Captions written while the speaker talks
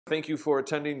Thank you for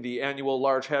attending the annual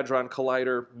Large Hadron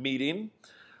Collider meeting.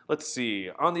 Let's see,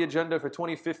 on the agenda for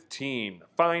 2015,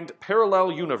 find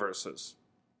parallel universes.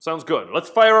 Sounds good. Let's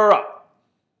fire her up.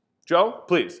 Joe,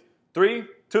 please. 3,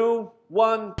 2,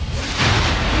 1.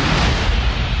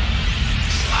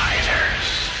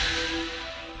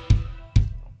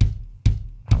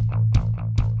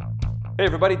 Hey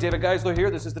everybody, David Geisler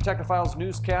here. This is the Technophiles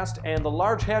Newscast, and the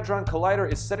Large Hadron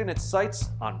Collider is setting its sights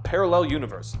on parallel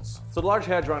universes. So the Large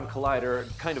Hadron Collider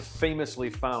kind of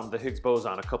famously found the Higgs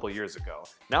boson a couple years ago.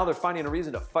 Now they're finding a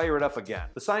reason to fire it up again.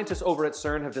 The scientists over at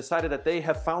CERN have decided that they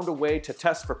have found a way to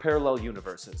test for parallel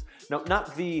universes. Now,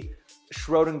 not the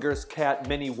Schrodinger's cat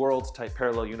many worlds type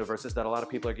parallel universes that a lot of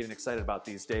people are getting excited about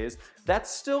these days. That's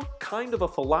still kind of a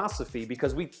philosophy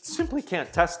because we simply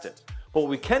can't test it. But what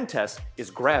we can test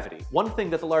is gravity. One thing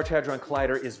that the Large Hadron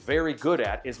Collider is very good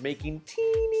at is making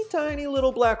teeny tiny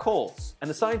little black holes. And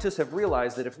the scientists have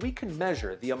realized that if we can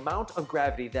measure the amount of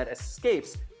gravity that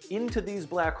escapes into these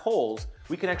black holes,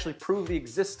 we can actually prove the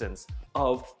existence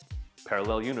of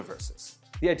parallel universes.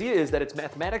 The idea is that it's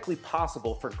mathematically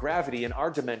possible for gravity in our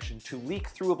dimension to leak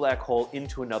through a black hole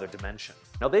into another dimension.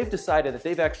 Now they've decided that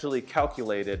they've actually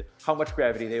calculated how much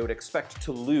gravity they would expect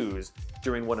to lose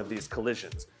during one of these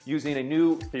collisions, using a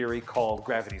new theory called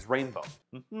gravity's rainbow.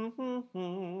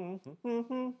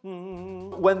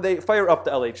 When they fire up the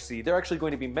LHC, they're actually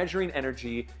going to be measuring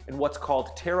energy in what's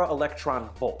called tera-electron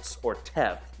volts, or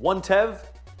TeV. 1 TeV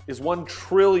is 1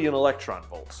 trillion electron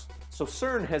volts. So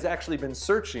CERN has actually been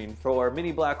searching for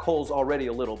mini black holes already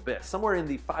a little bit, somewhere in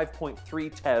the 5.3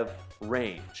 TeV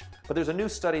range. But there's a new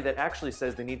study that actually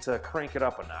says they need to crank it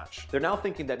up a notch. They're now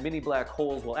thinking that mini black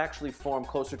holes will actually form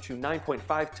closer to 9.5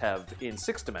 TeV in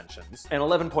 6 dimensions and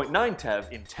 11.9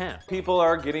 TeV in 10. People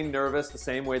are getting nervous the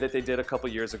same way that they did a couple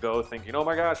years ago, thinking, oh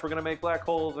my gosh, we're gonna make black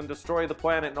holes and destroy the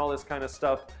planet and all this kind of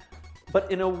stuff. But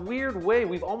in a weird way,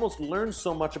 we've almost learned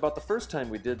so much about the first time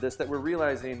we did this that we're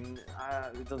realizing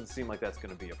it doesn't seem like that's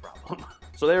going to be a problem.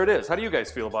 So there it is. How do you guys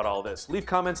feel about all this? Leave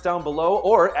comments down below,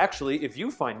 or actually, if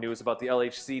you find news about the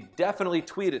LHC, definitely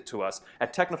tweet it to us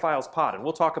at Technophiles Pod, and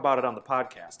we'll talk about it on the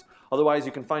podcast. Otherwise,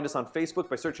 you can find us on Facebook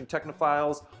by searching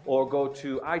Technophiles, or go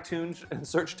to iTunes and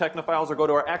search Technophiles, or go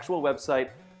to our actual website,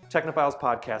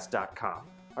 technophilespodcast.com. All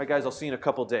right, guys, I'll see you in a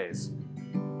couple days.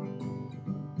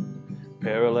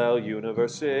 Parallel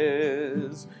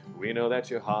universes, we know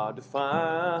that you're hard to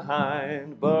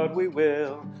find, but we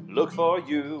will look for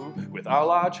you with our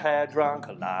Large Hadron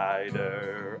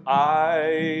Collider.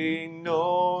 I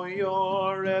know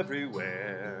you're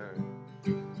everywhere.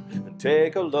 And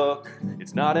take a look,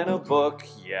 it's not in a book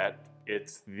yet,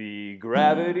 it's the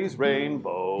gravity's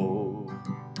rainbow.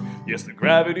 Yes, the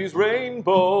gravity's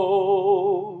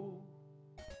rainbow.